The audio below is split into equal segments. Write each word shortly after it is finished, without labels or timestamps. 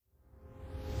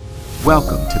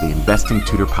Welcome to the Investing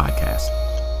Tutor Podcast,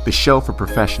 the show for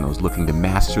professionals looking to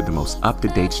master the most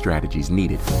up-to-date strategies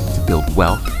needed to build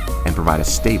wealth and provide a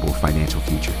stable financial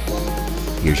future.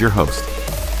 Here's your host,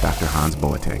 Dr. Hans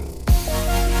Boateng.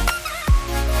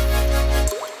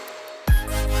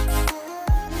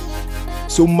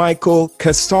 So Michael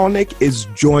Kostelnik is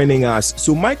joining us.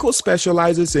 So Michael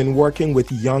specializes in working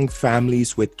with young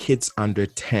families with kids under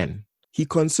 10. He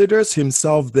considers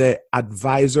himself the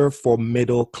advisor for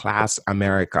middle-class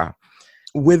America.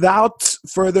 Without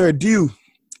further ado,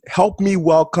 help me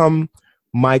welcome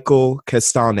Michael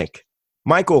Kostelnik.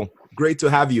 Michael, great to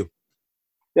have you.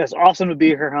 Yes, awesome to be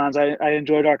here, Hans. I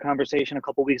enjoyed our conversation a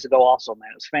couple weeks ago also, man.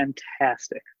 It was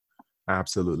fantastic.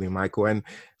 Absolutely, Michael. And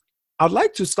I'd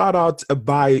like to start out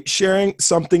by sharing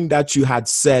something that you had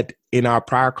said in our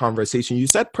prior conversation. You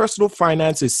said personal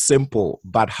finance is simple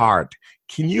but hard.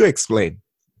 Can you explain?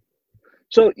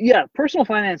 So yeah, personal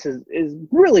finance is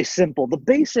really simple. The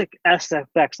basic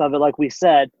aspects of it, like we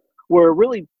said, were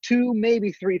really two,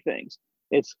 maybe three things.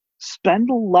 It's spend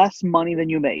less money than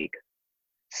you make,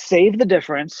 save the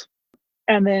difference,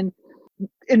 and then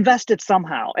invest it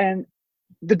somehow. And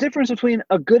the difference between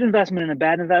a good investment and a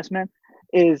bad investment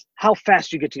is how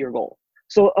fast you get to your goal.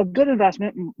 So a good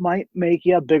investment might make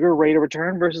you a bigger rate of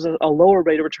return versus a lower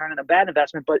rate of return in a bad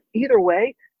investment. But either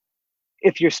way,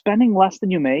 if you're spending less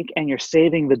than you make and you're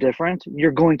saving the difference,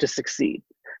 you're going to succeed.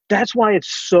 That's why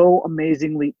it's so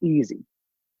amazingly easy.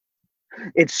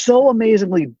 It's so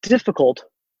amazingly difficult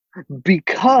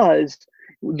because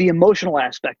the emotional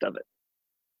aspect of it.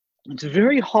 It's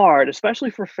very hard, especially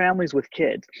for families with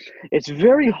kids. It's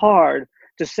very hard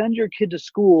to send your kid to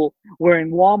school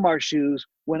wearing Walmart shoes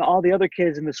when all the other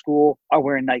kids in the school are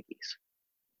wearing Nikes.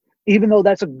 Even though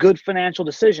that's a good financial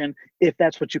decision if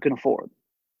that's what you can afford.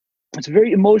 It's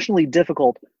very emotionally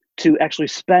difficult to actually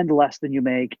spend less than you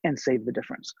make and save the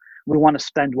difference. We want to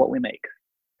spend what we make.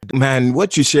 Man,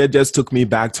 what you shared just took me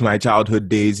back to my childhood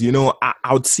days. You know,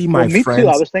 I would see my me friends. Too.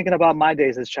 I was thinking about my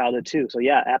days as childhood too. So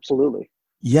yeah, absolutely.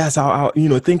 Yes, I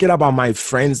thinking about my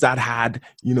friends that had,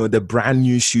 the brand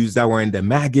new shoes that were in the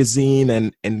magazine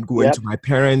and going to my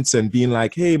parents and being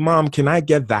like, hey, mom, can I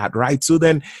get that? Right. So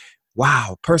then,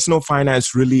 wow, personal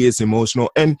finance really is emotional.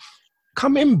 And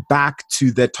coming back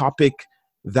to the topic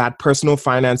that personal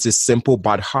finance is simple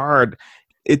but hard,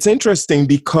 it's interesting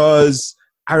because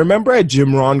I remember a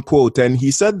Jim Rohn quote, and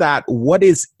he said that what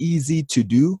is easy to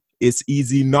do is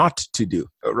easy not to do,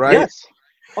 right? Yes.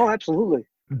 Oh, absolutely.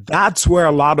 That's where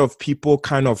a lot of people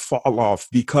kind of fall off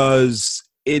because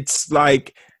it's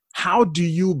like, how do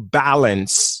you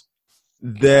balance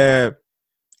the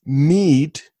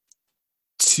need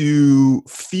to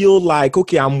feel like,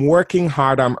 okay, I'm working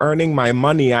hard, I'm earning my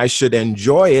money, I should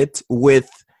enjoy it with,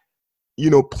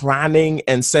 planning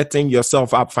and setting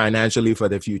yourself up financially for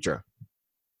the future?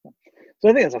 So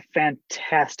I think that's a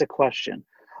fantastic question.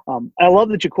 I love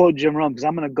that you quote Jim Rohn because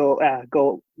I'm going to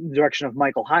go the direction of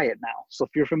Michael Hyatt now. So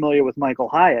if you're familiar with Michael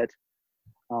Hyatt,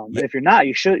 if you're not,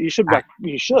 you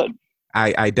should.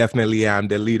 I definitely am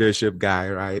the leadership guy,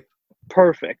 right?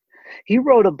 Perfect. He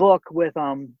wrote a book with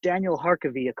Daniel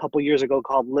Harkavy a couple years ago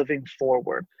called Living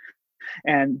Forward.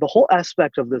 And the whole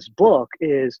aspect of this book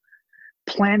is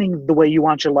planning the way you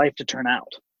want your life to turn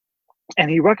out. And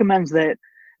he recommends that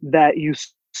you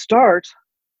start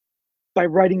by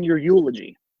writing your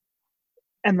eulogy.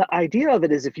 And the idea of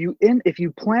it is if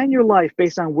you plan your life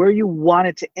based on where you want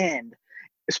it to end,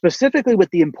 specifically with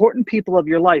the important people of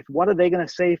your life, what are they going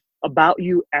to say about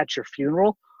you at your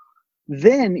funeral?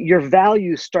 Then your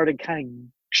values started kind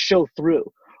of show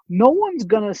through. No one's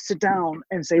going to sit down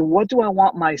and say, what do I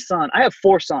want my son? I have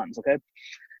 4 sons, okay?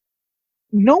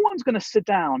 No one's going to sit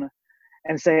down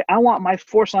and say, I want my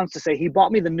 4 sons to say, he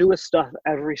bought me the newest stuff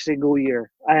every single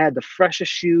year. I had the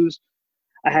freshest shoes.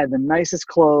 I had the nicest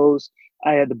clothes.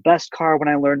 I had the best car when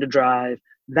I learned to drive.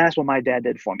 That's what my dad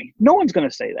did for me. No one's going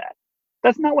to say that.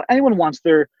 That's not what anyone wants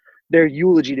their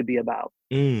eulogy to be about.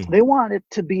 They want it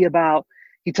to be about,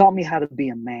 he taught me how to be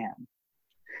a man.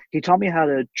 He taught me how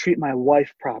to treat my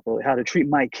wife properly, how to treat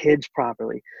my kids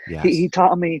properly. Yes. He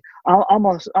taught me, I'm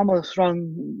a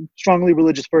strongly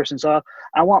religious person, so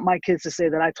I want my kids to say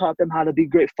that I taught them how to be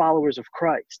great followers of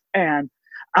Christ. And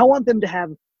I want them to have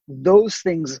those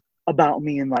things about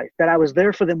me in life, that I was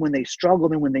there for them when they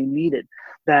struggled and when they needed,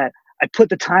 that I put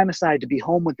the time aside to be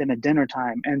home with them at dinner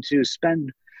time and to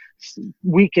spend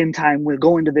weekend time with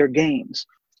going to their games.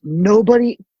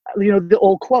 Nobody, the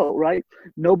old quote, right?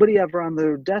 Nobody ever on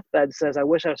their deathbed says, I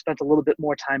wish I spent a little bit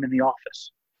more time in the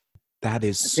office. That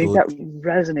is I think that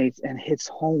resonates and hits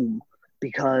home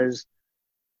because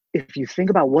if you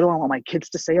think about what do I want my kids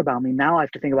to say about me, now I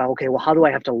have to think about, okay, well, how do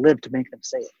I have to live to make them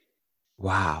say it?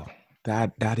 Wow.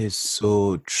 That is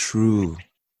so true.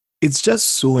 It's just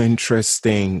so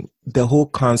interesting, the whole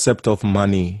concept of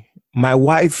money. My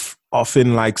wife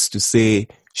often likes to say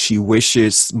she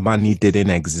wishes money didn't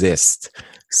exist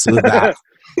so that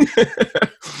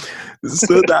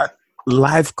so that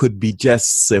life could be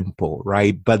just simple,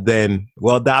 right? But then,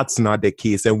 well, that's not the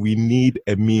case. And we need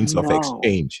a means of No,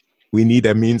 exchange. We need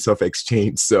a means of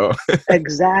exchange. So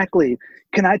exactly.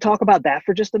 Can I talk about that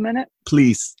for just a minute?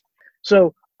 please.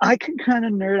 So I can kind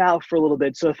of nerd out for a little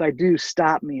bit. So if I do,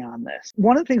 stop me on this.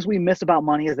 One of the things we miss about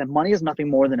money is that money is nothing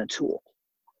more than a tool.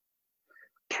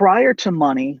 Prior to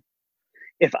money,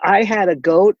 if I had a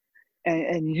goat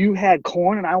and you had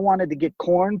corn and I wanted to get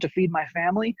corn to feed my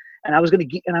family and I was going to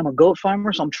get, and I'm a goat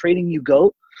farmer, so I'm trading you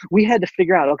goat. We had to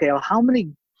figure out, okay, well, how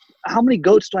many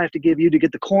goats do I have to give you to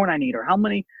get the corn I need? Or how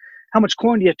much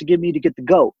corn do you have to give me to get the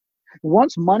goat?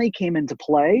 Once money came into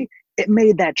play, it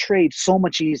made that trade so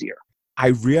much easier. I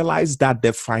realized that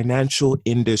the financial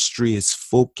industry is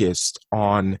focused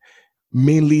on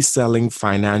mainly selling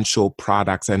financial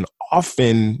products. And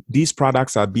often these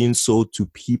products are being sold to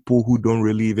people who don't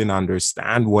really even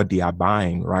understand what they are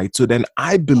buying, right? So then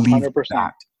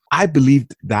 100%. I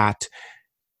believed that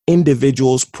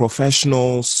individuals,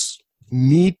 professionals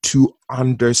need to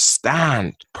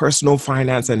understand personal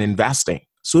finance and investing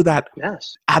so that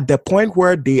Yes. at the point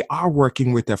where they are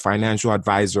working with a financial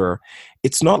advisor,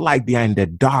 it's not like they're in the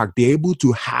dark. They're able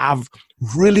to have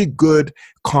really good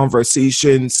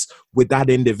conversations with that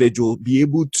individual, be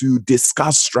able to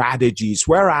discuss strategies.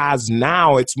 Whereas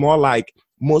now it's more like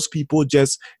most people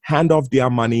just hand off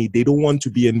their money. They don't want to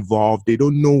be involved. They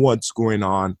don't know what's going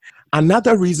on.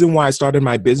 Another reason why I started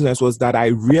my business was that I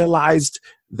realized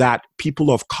that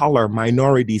people of color,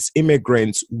 minorities,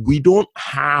 immigrants, we don't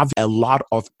have a lot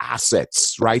of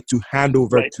assets, right, to hand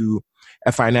over Right. to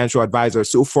a financial advisor.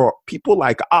 So for people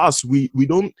like us, we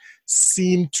don't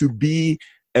seem to be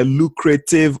a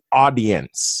lucrative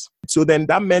audience. So then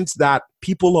that meant that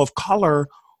people of color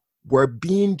were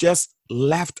being just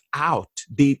left out.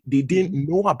 They didn't Mhm.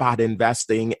 know about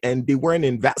investing and they weren't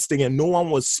investing and no one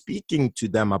was speaking to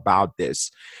them about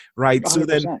this, right? So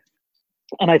then 100%.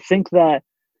 And I think that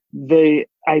the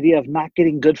idea of not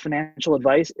getting good financial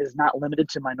advice is not limited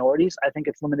to minorities. I think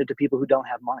it's limited to people who don't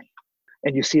have money.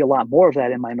 And you see a lot more of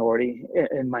that in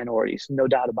minorities, no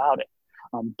doubt about it.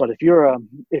 But if you're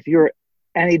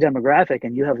any demographic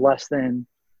and you have less than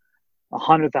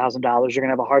 $100,000, you're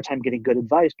gonna have a hard time getting good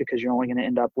advice because you're only gonna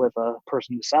end up with a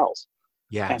person who sells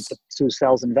and yes. who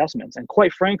sells investments. And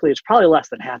quite frankly, it's probably less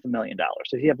than $500,000.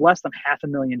 So if you have less than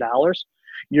 $500,000,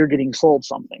 you're getting sold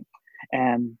something.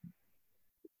 And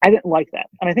I didn't like that.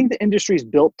 And I think the industry is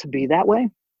built to be that way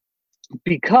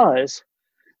because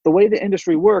the way the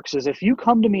industry works is if you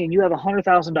come to me and you have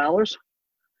 $100,000,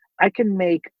 I can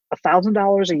make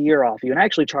 $1,000 a year off you, and I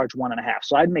actually charge 1.5.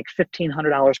 So I'd make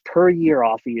 $1,500 per year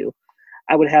off of you.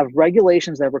 I would have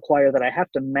regulations that require that I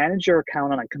have to manage your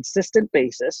account on a consistent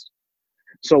basis.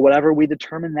 So whatever we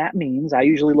determine that means, I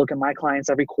usually look at my clients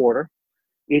every quarter,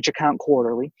 each account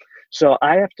quarterly. So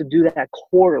I have to do that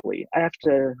quarterly. I have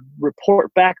to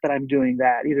report back that I'm doing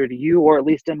that either to you or at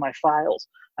least in my files.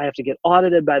 I have to get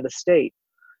audited by the state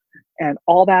and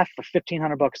all that for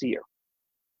 $1,500 a year.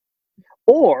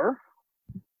 Or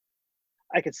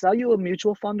I could sell you a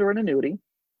mutual fund or an annuity.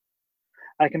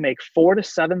 I can make $4,000 to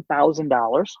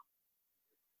 $7,000.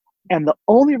 And the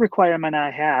only requirement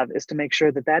I have is to make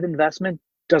sure that that investment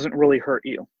doesn't really hurt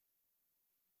you.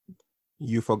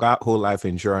 You forgot whole life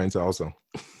insurance also.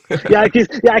 I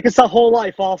can sell whole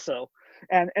life also.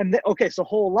 Okay, so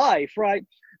whole life, right?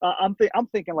 I'm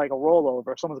thinking like a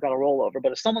rollover. Someone's got a rollover,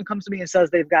 but if someone comes to me and says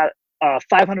they've got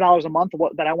 $500 a month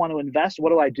that I want to invest, what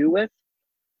do I do with?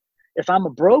 If I'm a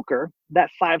broker, that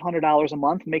 $500 a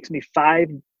month makes me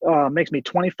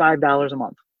 $25 a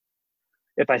month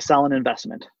if I sell an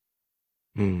investment.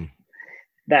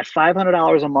 That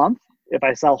 $500 a month, if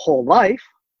I sell whole life,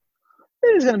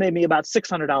 it is going to make me about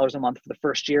 $600 a month for the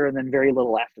first year and then very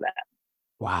little after that.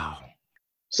 Wow.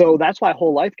 So that's why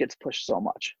whole life gets pushed so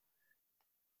much.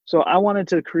 So I wanted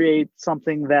to create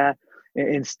something that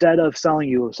instead of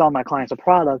selling my clients a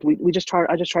product, I just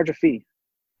charge a fee.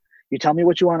 You tell me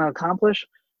what you want to accomplish,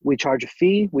 we charge a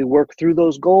fee, we work through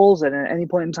those goals, and at any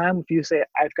point in time, if you say,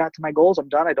 I've got to my goals, I'm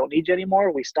done, I don't need you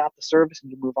anymore, we stop the service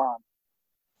and you move on.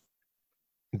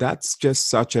 That's just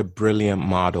such a brilliant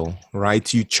model,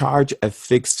 right? You charge a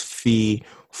fixed fee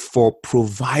for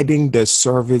providing the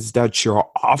service that you're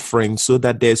offering so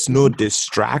that there's no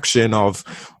distraction of,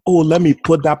 oh, let me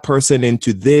put that person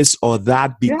into this or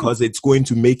that because it's going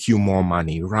to make you more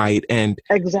money, right? And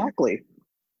exactly.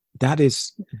 That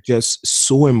is just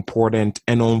so important.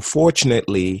 And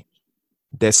unfortunately,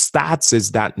 the stats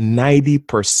is that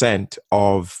 90%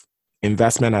 of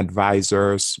investment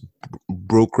advisors,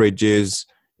 brokerages,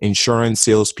 insurance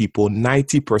salespeople,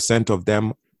 90% of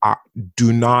them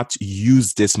do not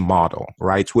use this model,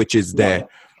 right? Which is the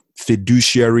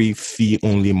fiduciary fee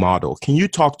only model. Can you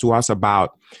talk to us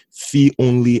about fee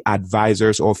only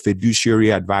advisors or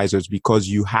fiduciary advisors, because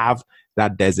you have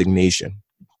that designation?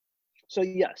 So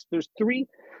yes, there's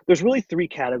really three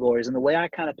categories. And the way I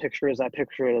kind of picture it is I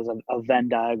picture it as a Venn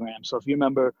diagram. So if you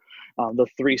remember the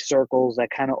three circles that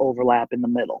kind of overlap in the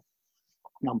middle.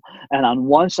 And on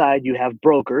one side, you have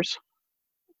brokers.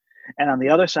 And on the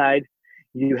other side,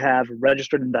 you have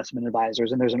registered investment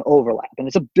advisors. And there's an overlap. And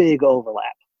it's a big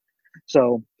overlap.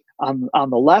 So on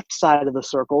the left side of the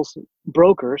circles,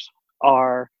 brokers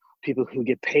are people who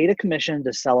get paid a commission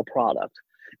to sell a product.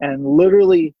 And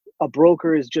literally, a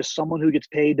broker is just someone who gets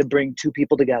paid to bring two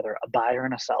people together, a buyer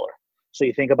and a seller. So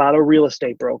you think about a real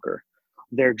estate broker.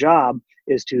 Their job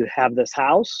is to have this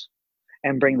house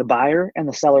and bring the buyer and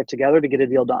the seller together to get a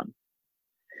deal done.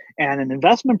 And an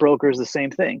investment broker is the same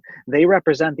thing. They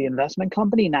represent the investment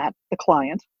company, not the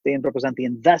client. They represent the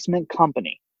investment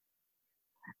company.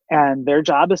 And their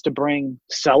job is to bring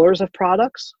sellers of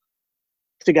products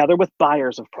together with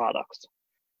buyers of products.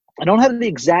 I don't have the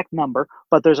exact number,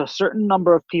 but there's a certain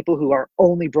number of people who are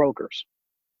only brokers.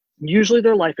 Usually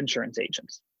they're life insurance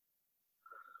agents.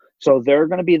 So they're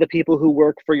going to be the people who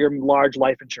work for your large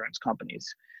life insurance companies,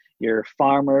 your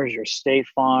Farmers, your State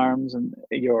Farms, and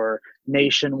your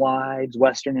Nationwides,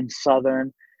 Western and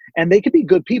Southern. And they could be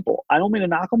good people. I don't mean to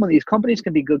knock them. These companies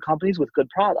can be good companies with good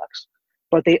products,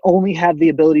 but they only have the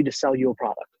ability to sell you a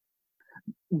product.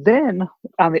 Then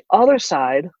on the other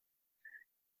side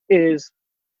is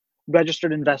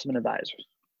registered investment advisors.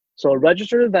 So a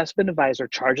registered investment advisor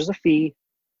charges a fee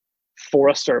for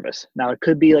a service. Now it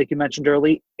could be, like you mentioned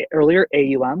earlier,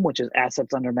 AUM, which is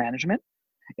assets under management.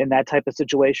 In that type of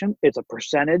situation, it's a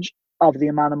percentage of the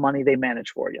amount of money they manage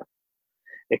for you.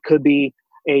 It could be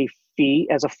a fee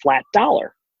as a flat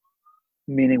dollar,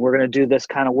 meaning we're going to do this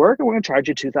kind of work and we're going to charge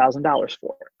you $2,000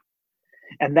 for it.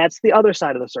 And that's the other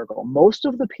side of the circle. Most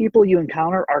of the people you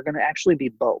encounter are going to actually be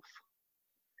both.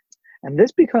 And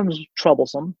this becomes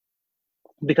troublesome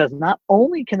because not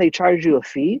only can they charge you a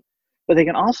fee, but they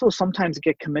can also sometimes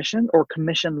get commission or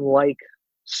commission-like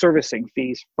servicing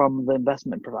fees from the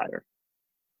investment provider.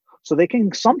 So they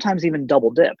can sometimes even double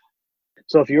dip.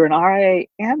 So if you're an RIA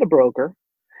and a broker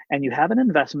and you have an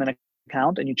investment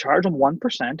account and you charge them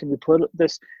 1% and you put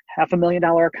this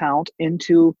 $500,000 account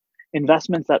into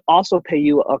investments that also pay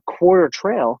you a quarter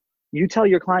trail, you tell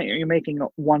your client you're making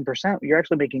 1%, you're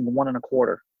actually making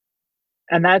 1.25%.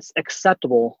 And that's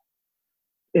acceptable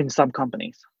in some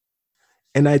companies.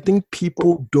 And I think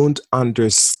people don't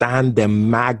understand the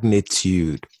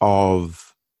magnitude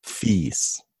of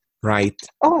fees, right?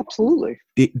 Oh, absolutely.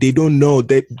 They don't know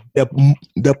that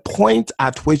the point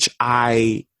at which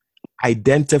I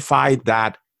identified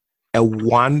that a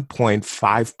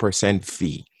 1.5%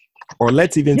 fee, or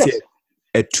let's even say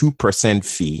a 2%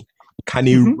 fee, can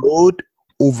erode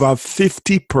over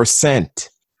 50%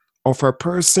 of a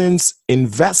person's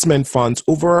investment funds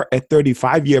over a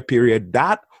 35-year period.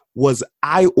 That was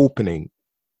eye-opening.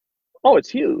 Oh, it's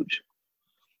huge.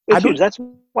 It's huge. That's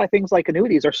why things like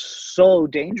annuities are so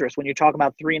dangerous when you're talking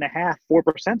about 3.5%,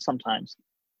 4% sometimes.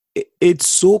 It's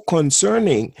so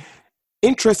concerning.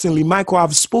 Interestingly, Michael,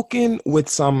 I've spoken with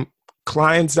some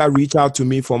clients that reach out to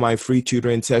me for my free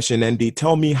tutoring session, and they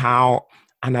tell me how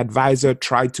an advisor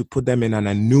tried to put them in an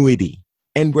annuity.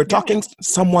 And we're talking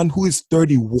someone who is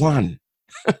 31.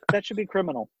 That should be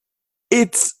criminal.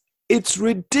 It's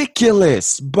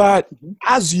ridiculous. But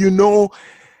as you know,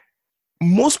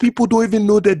 most people don't even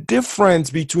know the difference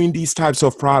between these types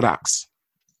of products.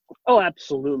 Oh,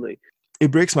 absolutely.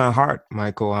 It breaks my heart,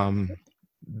 Michael,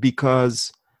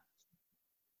 because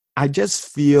I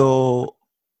just feel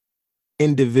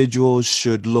individuals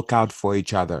should look out for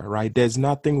each other, right? There's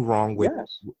nothing wrong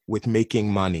with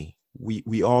making money.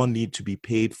 We all need to be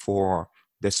paid for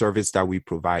the service that we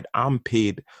provide. I'm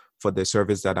paid for the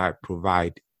service that I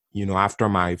provide, after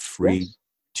my free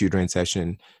tutoring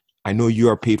session. I know you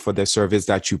are paid for the service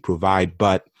that you provide,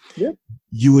 but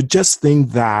you would just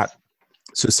think that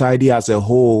society as a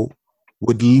whole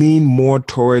would lean more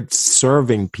towards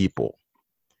serving people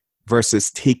versus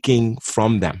taking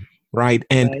from them, right?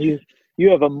 And you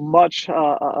have a much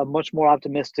more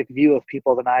optimistic view of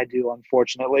people than I do,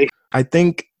 unfortunately. I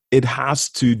think it has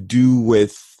to do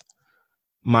with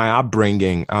my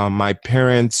upbringing. My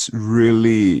parents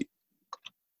really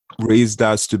raised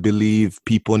us to believe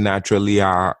people naturally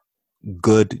are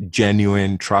good,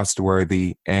 genuine,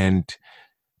 trustworthy. And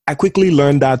I quickly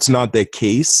learned that's not the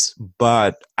case,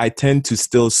 but I tend to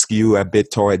still skew a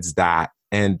bit towards that.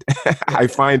 And I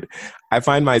find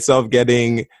myself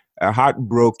getting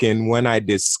heartbroken when I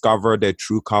discover the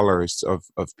true colors of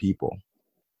people.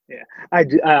 Yeah, I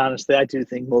honestly, I do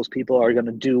think most people are going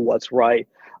to do what's right.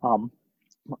 Um,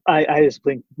 I just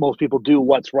think most people do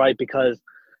what's right because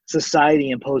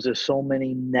society imposes so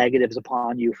many negatives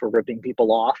upon you for ripping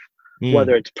people off, Mm,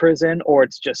 whether it's prison or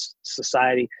it's just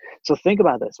society. So think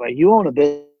about this, right? You own a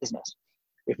business.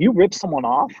 If you rip someone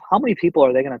off, how many people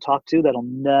are they going to talk to that'll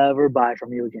never buy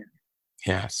from you again?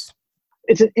 yes.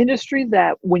 It's an industry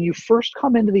that when you first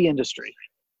come into the industry,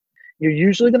 you're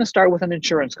usually going to start with an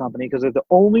insurance company because they're the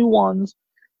only ones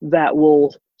that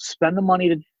will spend the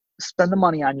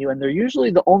money on you, and they're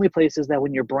usually the only places that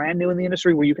when you're brand new in the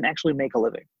industry where you can actually make a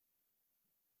living.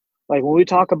 Like when we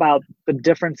talk about the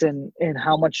difference in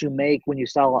how much you make when you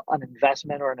sell an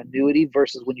investment or an annuity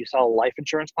versus when you sell a life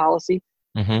insurance policy,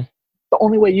 Hmm. the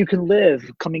only way you can live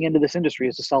coming into this industry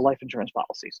is to sell life insurance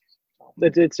policies.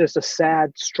 It's just a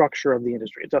sad structure of the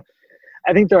industry. So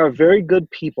I think there are very good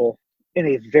people in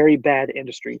a very bad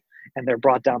industry, and they're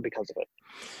brought down because of it.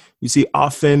 You see,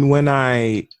 often when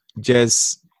I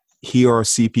just hear or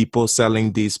see people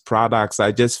selling these products,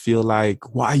 I just feel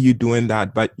like, why are you doing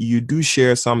that? But you do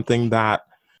share something that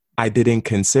I didn't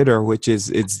consider, which is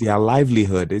it's their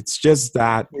livelihood. It's just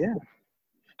that Yeah.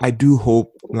 I do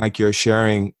hope, like you're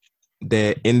sharing,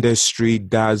 the industry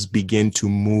does begin to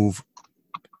move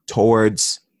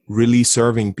towards really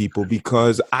serving people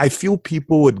because I feel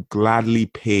people would gladly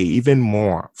pay even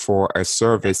more for a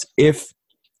service if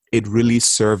it really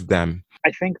served them.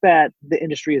 I think that the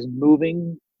industry is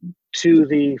moving to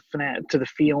the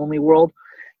fee only world.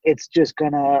 It's just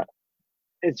gonna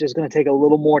take a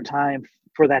little more time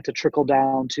for that to trickle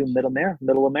down to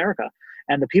middle America,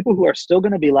 and the people who are still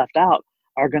going to be left out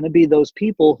are going to be those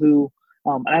people who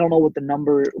I don't know what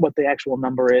the actual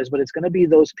number is, but it's going to be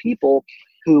those people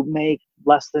who make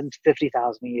less than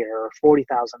 50,000 a year or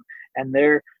 40,000, and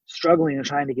they're struggling and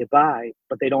trying to get by,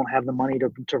 but they don't have the money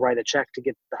to write a check to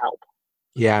get the help.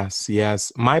 Yes,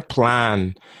 yes. My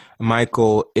plan,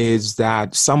 Michael, is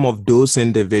that some of those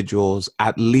individuals,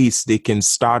 at least they can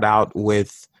start out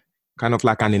with kind of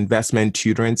like an investment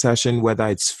tutoring session, whether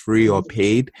it's free or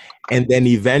paid. And then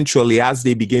eventually, as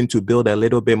they begin to build a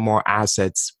little bit more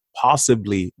assets,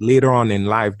 possibly later on in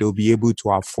life, they'll be able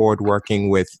to afford working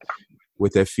with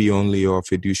a fee only or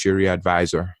fiduciary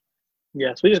advisor.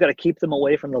 Yes, we just got to keep them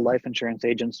away from the life insurance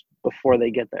agents before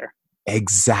they get there.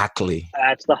 Exactly.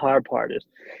 That's the hard part is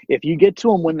if you get to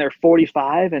them when they're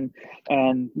 45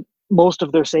 and most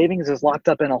of their savings is locked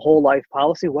up in a whole life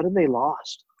policy, what have they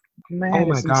lost? Oh Man,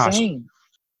 my it's gosh. insane.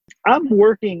 I'm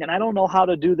working, and I don't know how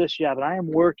to do this yet, but I am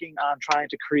working on trying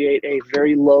to create a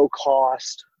very low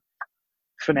cost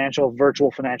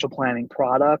virtual financial planning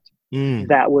product Mm,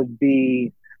 that would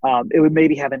be it would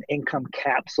maybe have an income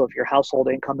cap. So if your household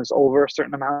income is over a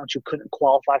certain amount, you couldn't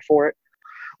qualify for it.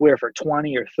 Where for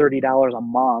 $20 or $30 a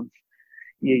month,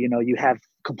 you have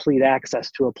complete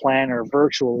access to a planner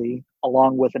virtually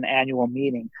along with an annual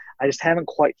meeting. I just haven't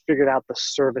quite figured out the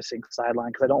servicing sideline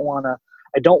because I don't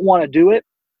want to do it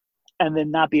and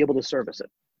then not be able to service it.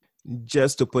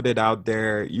 just to put it out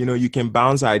there, you can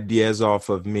bounce ideas off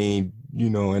of me,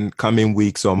 in coming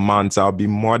weeks or months. I'll be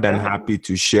more than Yeah, happy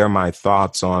to share my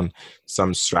thoughts on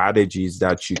some strategies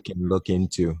that you can look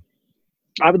into.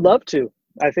 I would love to.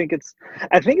 I think it's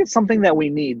something that we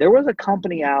need. There was a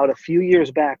company out a few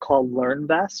years back called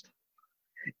LearnVest,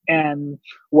 and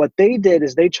what they did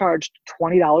is they charged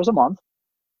 $20 a month.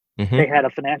 They Hmm. had a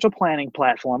financial planning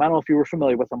platform. I don't know if you were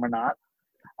familiar with them or not,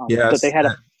 but they Yes, had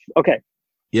okay.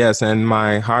 yes, and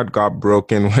my heart got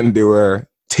broken when they were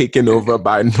taken over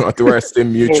by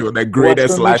Northwestern Mutual,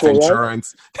 Western Mutual, right?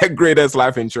 the greatest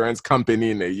life insurance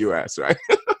company in the US, right?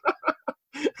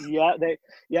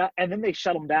 Yeah, and then they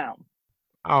shut them down,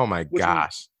 Oh my which means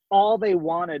gosh. all they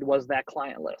wanted was that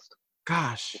client list.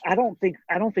 Gosh. I don't think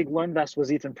LearnVest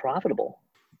was even profitable.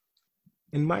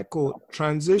 And Michael,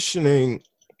 transitioning,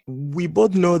 we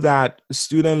both know that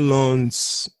student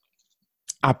loans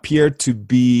appear to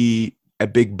be a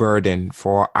big burden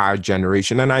for our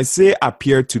generation. And I say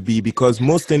appear to be because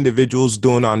most individuals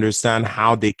don't understand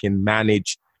how they can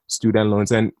manage student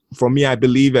loans. And for me, I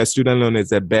believe a student loan is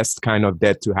the best kind of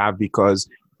debt to have because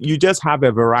you just have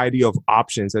a variety of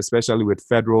options, especially with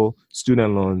federal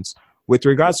student loans, with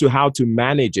regards to how to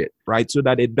manage it, right? So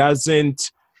that it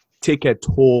doesn't take a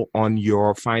toll on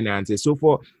your finances. So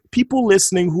for people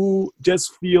listening who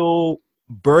just feel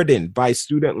burdened by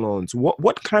student loans,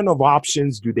 what kind of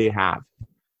options do they have?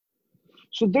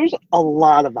 So there's a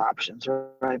lot of options,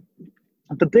 right?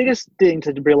 The biggest thing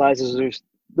to realize is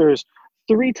there's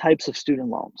three types of student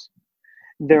loans.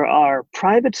 There are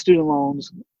private student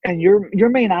loans, and your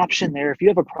main option there, if you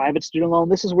have a private student loan,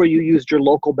 this is where you used your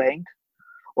local bank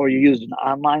or you used an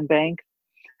online bank,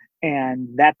 and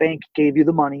that bank gave you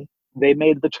the money. They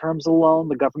made the terms of the loan.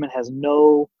 The government has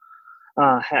no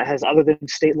has other than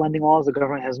state lending laws, the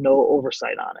government has no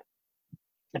oversight on it.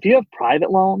 If you have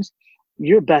private loans,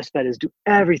 your best bet is do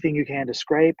everything you can to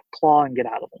scrape, claw, and get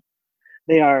out of them.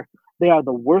 They are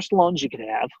the worst loans you could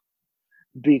have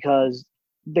because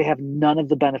they have none of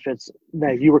the benefits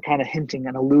that you were kind of hinting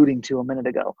and alluding to a minute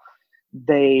ago.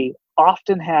 They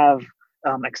often have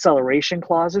acceleration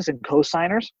clauses and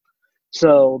cosigners.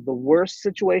 So the worst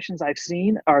situations I've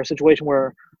seen are a situation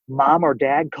where mom or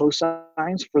dad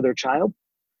cosigns for their child,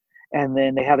 and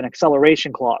then they have an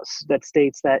acceleration clause that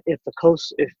states that if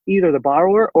either the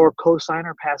borrower or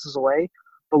cosigner passes away,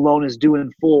 the loan is due in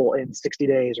full in 60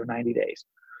 days or 90 days.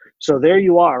 So there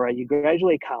you are, right? You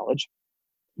graduate college,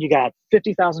 you got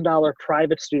 $50,000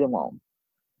 private student loan.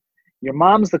 Your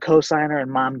mom's the cosigner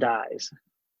and mom dies.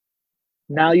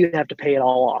 Now you have to pay it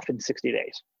all off in 60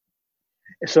 days.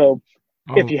 So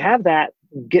if you have that,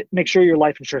 make sure your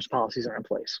life insurance policies are in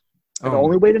place. And the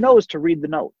only way to know is to read the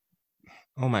note.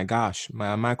 Oh my gosh,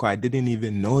 Michael, I didn't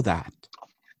even know that.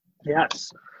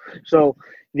 Yes. So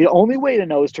the only way to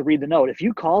know is to read the note. If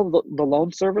you call the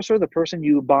loan servicer, the person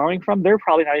you're borrowing from, they're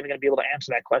probably not even going to be able to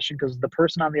answer that question because the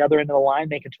person on the other end of the line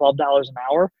making $12 an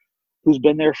hour who's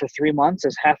been there for 3 months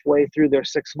is halfway through their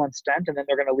 6-month stint, and then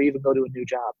they're going to leave and go to a new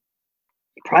job.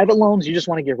 Private loans, you just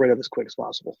want to get rid of as quick as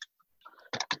possible.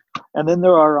 And then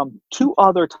there are two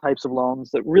other types of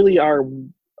loans that really are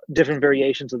different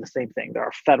variations of the same thing. There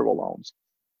are federal loans.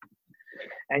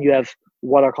 And you have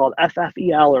what are called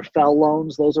FFEL or FEL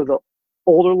loans. Those are the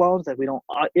older loans that we don't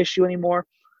issue anymore.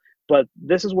 But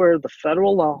this is where the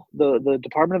federal law, the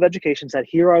Department of Education said,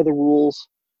 here are the rules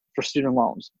for student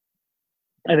loans.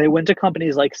 And they went to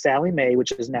companies like Sallie Mae,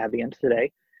 which is Navient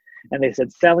today, and they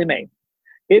said, Sallie Mae,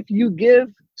 if you give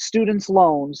students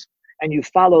loans and you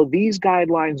follow these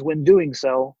guidelines when doing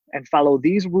so and follow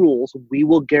these rules, we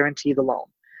will guarantee the loan.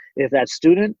 If that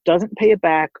student doesn't pay it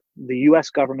back, the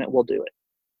U.S. government will do it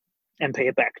and pay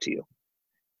it back to you.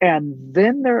 And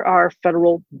then there are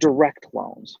federal direct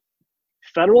loans.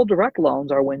 Federal direct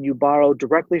loans are when you borrow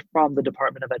directly from the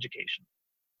Department of Education.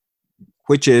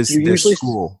 Which is the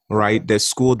school, right? The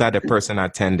school that the person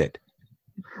attended.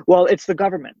 Well, it's the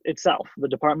government itself, the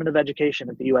Department of Education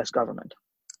of the U.S. government.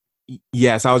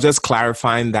 Yes, I was just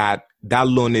clarifying that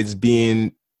loan is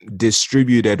being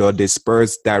distributed or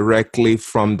dispersed directly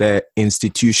from the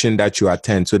institution that you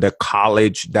attend, so the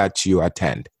college that you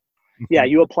attend. Yeah,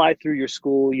 you apply through your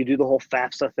school, you do the whole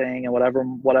FAFSA thing, and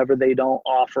whatever they don't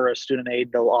offer as student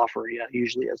aid, they'll offer you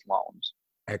usually as loans.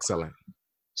 Excellent.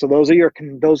 So those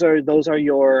are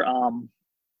your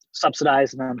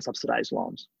subsidized and unsubsidized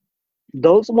loans.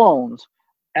 Those loans,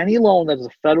 any loan that is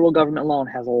a federal government loan,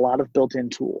 has a lot of built-in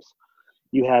tools.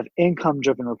 You have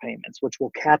income-driven repayments, which will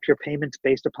cap your payments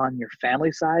based upon your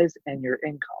family size and your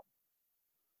income.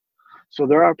 So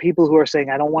there are people who are saying,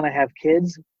 I don't want to have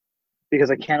kids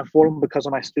because I can't afford them because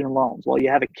of my student loans. Well, you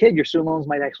have a kid, your student loans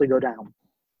might actually go down.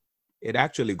 It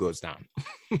actually goes down.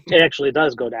 It actually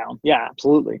does go down. Yeah,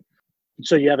 absolutely.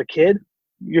 So you have a kid,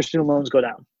 your student loans go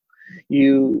down.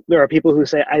 There are people who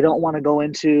say, I don't want to go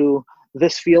into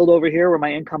this field over here where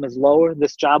my income is lower,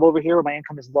 this job over here where my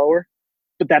income is lower,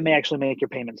 but that may actually make your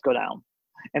payments go down.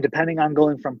 And depending on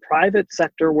going from private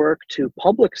sector work to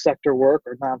public sector work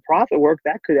or nonprofit work,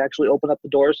 that could actually open up the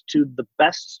doors to the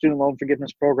best student loan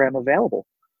forgiveness program available,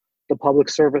 the Public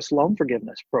Service Loan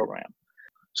Forgiveness Program.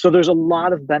 So there's a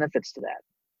lot of benefits to that.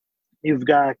 You've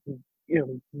got,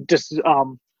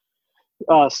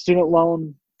 student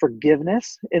loan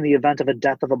forgiveness in the event of a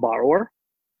death of a borrower.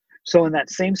 So in that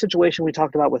same situation we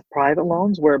talked about with private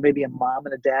loans, where maybe a mom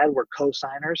and a dad were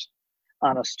co-signers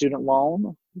on a student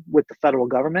loan with the federal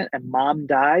government and mom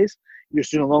dies, your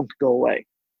student loan could go away.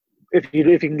 If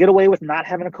you can get away with not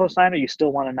having a co-signer, you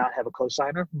still want to not have a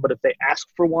co-signer. But if they ask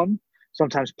for one,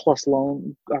 sometimes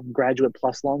graduate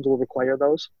plus loans will require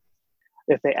those.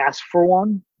 If they ask for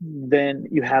one, then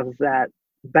you have that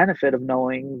benefit of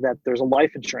knowing that there's a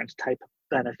life insurance type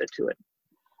benefit to it.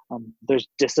 There's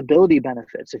disability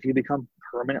benefits. If you become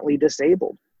permanently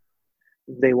disabled,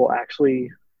 they will actually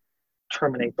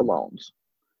terminate the loans.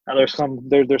 Now there's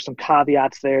some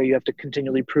caveats there. You have to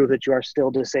continually prove that you are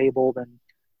still disabled,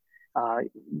 and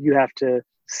you have to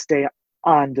stay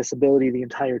on disability the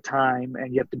entire time,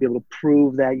 and you have to be able to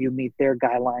prove that you meet their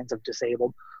guidelines of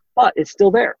disabled, but it's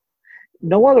still there.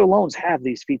 No other loans have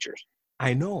these features.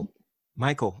 I know,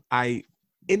 Michael,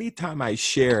 anytime I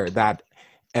share that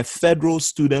a federal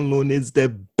student loan is the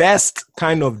best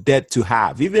kind of debt to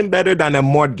have, even better than a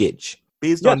mortgage,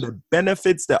 based on Yes. the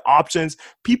benefits, the options,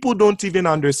 people don't even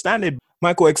understand it.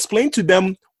 Michael, explain to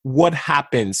them what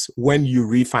happens when you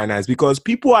refinance, because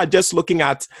people are just looking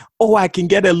at, oh, I can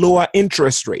get a lower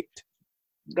interest rate.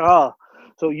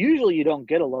 So usually you don't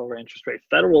get a lower interest rate.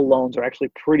 Federal loans are actually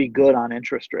pretty good on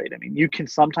interest rate. I mean, you can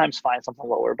sometimes find something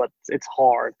lower, but it's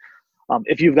hard.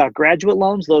 If you've got graduate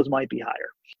loans, those might be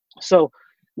higher. So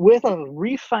with a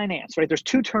refinance, right, there's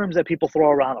two terms that people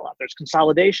throw around a lot. There's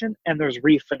consolidation and there's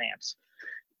refinance.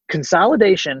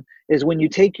 Consolidation is when you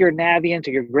take your Navient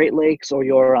or your Great Lakes or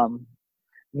your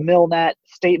Milnet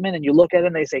statement and you look at it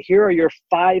and they say, here are your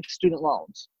 5 student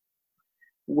loans.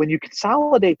 When you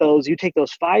consolidate those, you take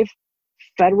those 5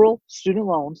 federal student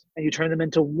loans and you turn them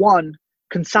into one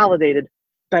consolidated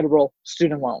federal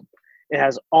student loan. It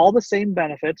has all the same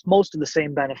benefits, most of the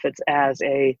same benefits as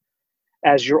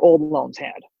your old loans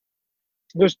had.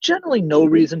 There's generally no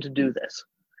reason to do this.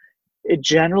 It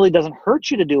generally doesn't hurt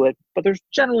you to do it, but there's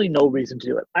generally no reason to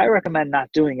do it. I recommend not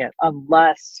doing it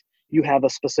unless you have a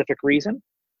specific reason,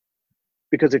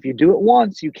 because if you do it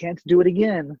once, you can't do it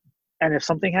again. And if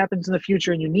something happens in the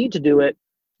future and you need to do it,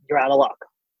 you're out of luck.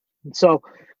 So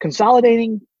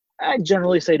consolidating, I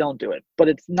generally say don't do it, but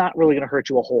it's not really going to hurt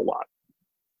you a whole lot.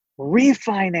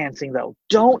 Refinancing, though,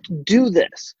 don't do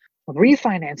this.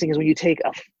 Refinancing is when you take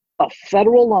a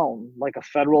federal loan, like a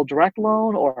federal direct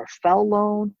loan or a FFEL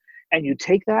loan, and you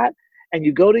take that and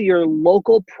you go to your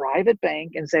local private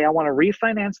bank and say, I want to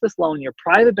refinance this loan. Your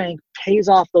private bank pays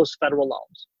off those federal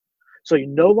loans. So you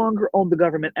no longer owe the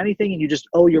government anything and you just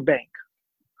owe your bank.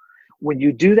 When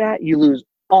you do that, you lose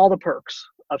all the perks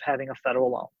of having a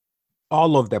federal loan.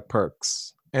 All of the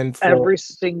perks. And every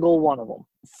single one of them.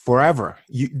 Forever.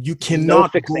 You cannot no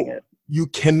fixing it. You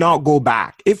cannot go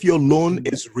back. If your loan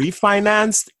is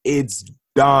refinanced, it's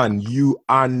done. You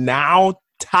are now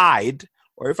tied,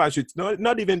 or if I should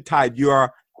not even tied, you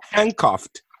are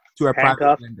handcuffed to a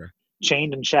private lender.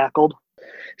 Chained and shackled,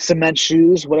 cement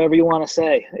shoes, whatever you want to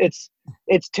say.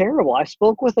 It's terrible. I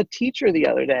spoke with a teacher the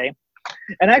other day,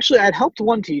 and actually I'd helped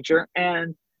one teacher,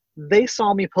 and they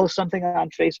saw me post something on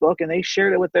Facebook and they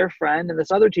shared it with their friend, and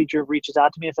this other teacher reaches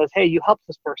out to me and says, hey, you helped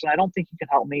this person. I don't think you can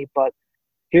help me, but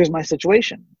here's my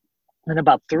situation. And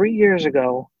about 3 years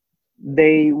ago,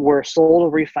 they were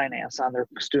sold a refinance on their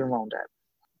student loan debt,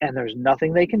 and there's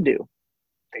nothing they can do.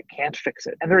 They can't fix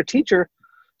it. And they're a teacher,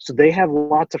 so they have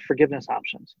lots of forgiveness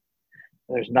options.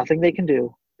 There's nothing they can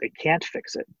do. They can't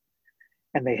fix it.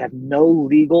 And they have no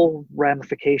legal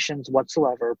ramifications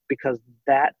whatsoever, because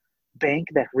that bank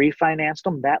that refinanced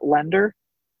them, that lender,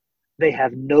 they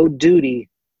have no duty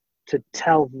to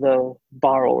tell the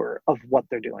borrower of what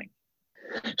they're doing.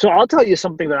 So I'll tell you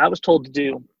something that I was told to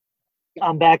do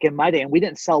back in my day, and we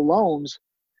didn't sell loans,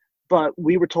 but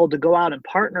we were told to go out and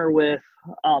partner with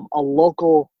a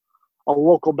local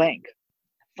bank.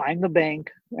 Find the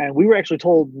bank, and we were actually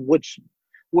told which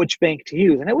bank to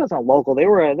use, and it wasn't a local. They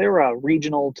were a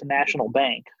regional to national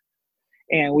bank,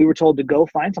 and we were told to go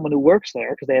find someone who works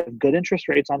there because they have good interest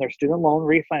rates on their student loan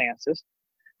refinances.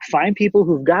 Find people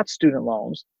who've got student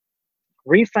loans,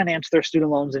 refinance their student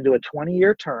loans into a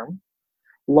 20-year term,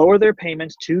 lower their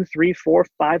payments $200, $300,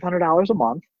 $400, $500 a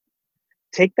month.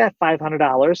 Take that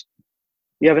 $500.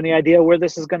 You have any idea where that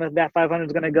 $500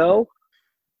 is gonna go?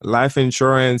 Life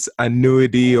insurance,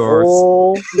 annuity, or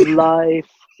whole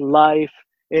life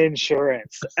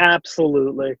insurance.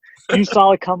 Absolutely. You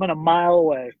saw it coming a mile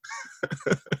away.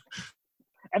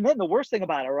 And then the worst thing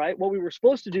about it, right? What we were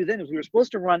supposed to do then is we were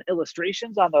supposed to run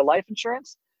illustrations on their life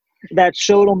insurance that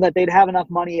showed them that they'd have enough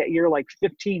money at year like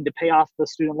 15 to pay off the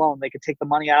student loan. They could take the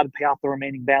money out and pay off the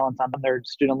remaining balance on their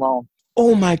student loan.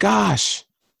 Oh my gosh.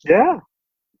 Yeah.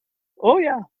 Oh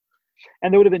yeah.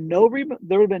 And there would have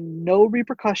been no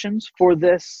repercussions for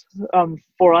this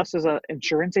for us as an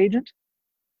insurance agent,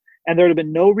 and there would have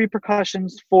been no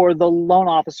repercussions for the loan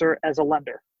officer as a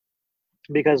lender,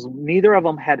 because neither of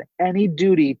them had any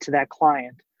duty to that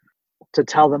client to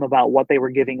tell them about what they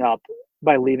were giving up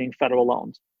by leaving federal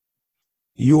loans.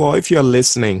 You all, if you're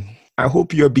listening, I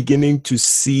hope you're beginning to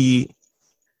see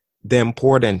the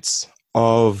importance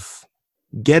of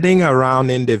getting around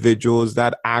individuals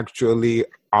that actually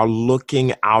are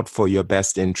looking out for your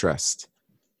best interest.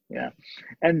 Yeah.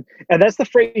 And that's the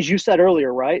phrase you said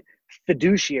earlier, right?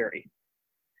 Fiduciary.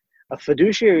 A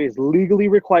fiduciary is legally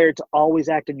required to always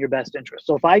act in your best interest.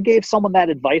 So if I gave someone that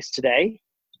advice today,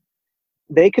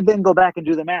 they could then go back and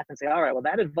do the math and say, all right, well,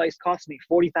 that advice cost me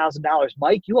 $40,000.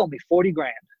 Mike, you owe me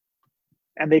 $40,000.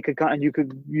 And they could, and you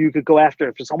could go after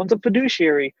it. If someone's a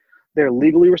fiduciary, They're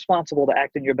legally responsible to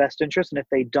act in your best interest. And if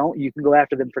they don't, you can go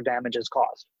after them for damages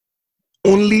caused.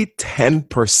 Only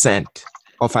 10%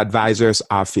 of advisors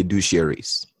are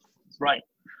fiduciaries. Right.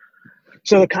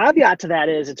 So the caveat to that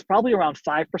is it's probably around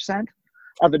 5%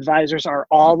 of advisors are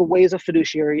all the ways a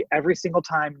fiduciary every single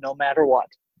time, no matter what.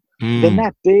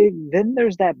 Then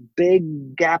there's that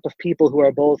big gap of people who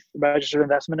are both registered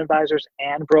investment advisors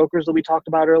and brokers that we talked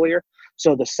about earlier.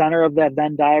 So the center of that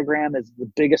Venn diagram is the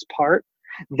biggest part.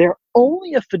 They're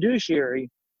only a fiduciary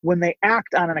when they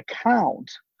act on an account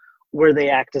where they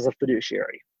act as a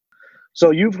fiduciary.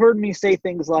 So you've heard me say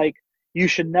things like, you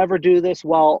should never do this.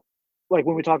 Well, like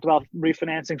when we talked about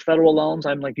refinancing federal loans,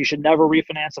 I'm like, you should never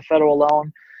refinance a federal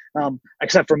loan,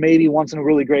 except for maybe once in a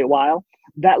really great while.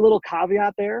 That little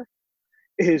caveat there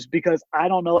is because I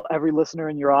don't know every listener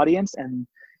in your audience. And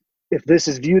if this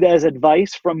is viewed as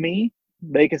advice from me,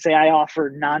 they can say I offer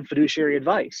non-fiduciary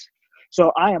advice.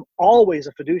 So I am always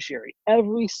a fiduciary.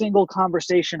 Every single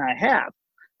conversation I have,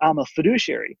 I'm a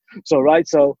fiduciary. So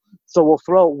that's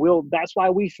why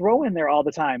we throw in there all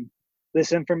the time.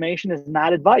 This information is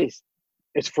not advice.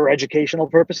 It's for educational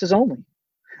purposes only.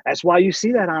 That's why you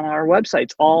see that on our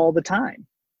websites all the time.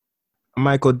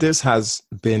 Michael, this has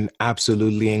been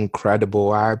absolutely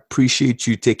incredible. I appreciate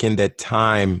you taking the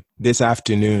time this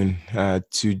afternoon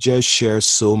to just share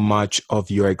so much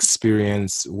of your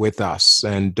experience with us.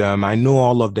 And I know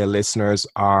all of the listeners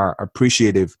are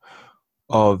appreciative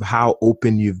of how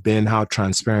open you've been, how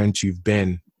transparent you've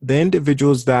been. The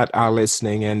individuals that are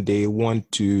listening and they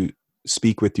want to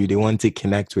speak with you, they want to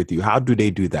connect with you, how do they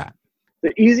do that?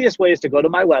 The easiest way is to go to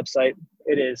my website.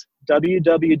 It is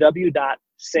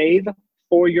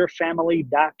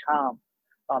www.saveforyourfamily.com.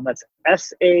 That's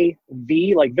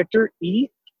SAV, like Victor,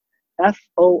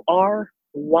 EFORYOUR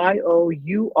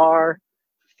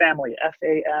family,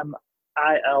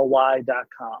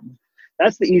 FAMILY.com.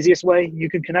 That's the easiest way. You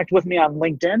can connect with me on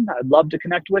LinkedIn. I'd love to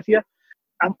connect with you.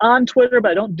 I'm on Twitter, but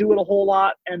I don't do it a whole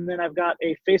lot. And then I've got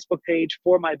a Facebook page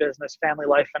for my business, Family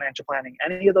Life Financial Planning.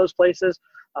 Any of those places,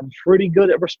 I'm pretty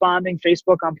good at responding.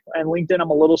 Facebook and LinkedIn,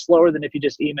 I'm a little slower than if you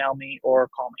just email me or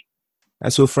call me.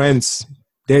 And so, friends,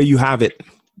 there you have it.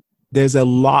 There's a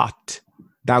lot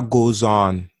that goes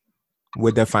on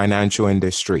with the financial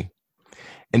industry.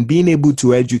 And being able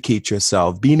to educate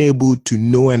yourself, being able to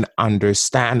know and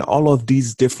understand all of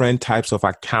these different types of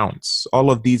accounts,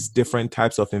 all of these different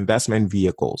types of investment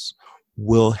vehicles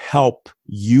will help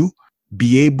you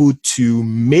be able to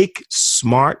make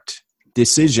smart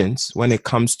decisions when it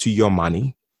comes to your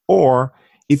money. Or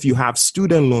if you have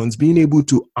student loans, being able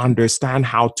to understand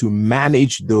how to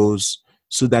manage those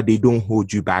so that they don't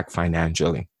hold you back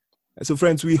financially. So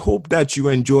friends, we hope that you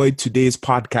enjoyed today's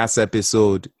podcast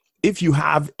episode. If you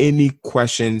have any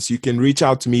questions, you can reach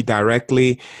out to me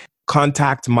directly.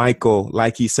 Contact Michael.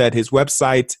 Like he said, his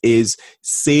website is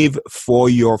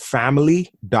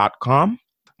saveforyourfamily.com.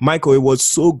 Michael, it was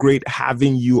so great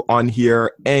having you on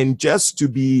here. And just to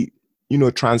be,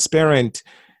 transparent,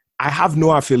 I have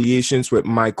no affiliations with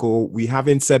Michael. We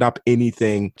haven't set up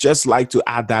anything. Just like to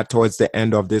add that towards the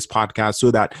end of this podcast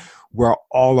so that we're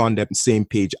all on the same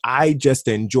page. I just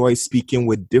enjoy speaking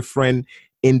with different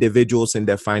individuals in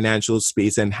the financial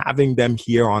space, and having them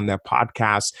here on the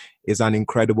podcast is an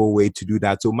incredible way to do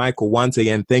that. So Michael, once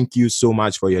again, thank you so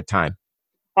much for your time.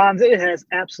 It has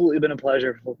absolutely been a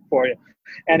pleasure for you.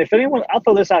 And if anyone, I'll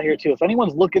throw this out here too. If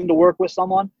anyone's looking to work with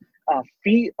someone,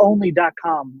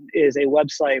 feeonly.com is a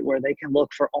website where they can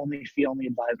look for only fee-only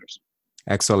advisors.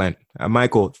 Excellent.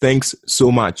 Michael, thanks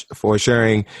so much for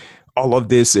sharing all of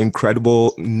this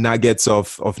incredible nuggets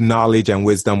of knowledge and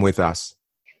wisdom with us.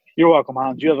 You're welcome,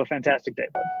 Hans. You have a fantastic day,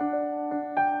 bud.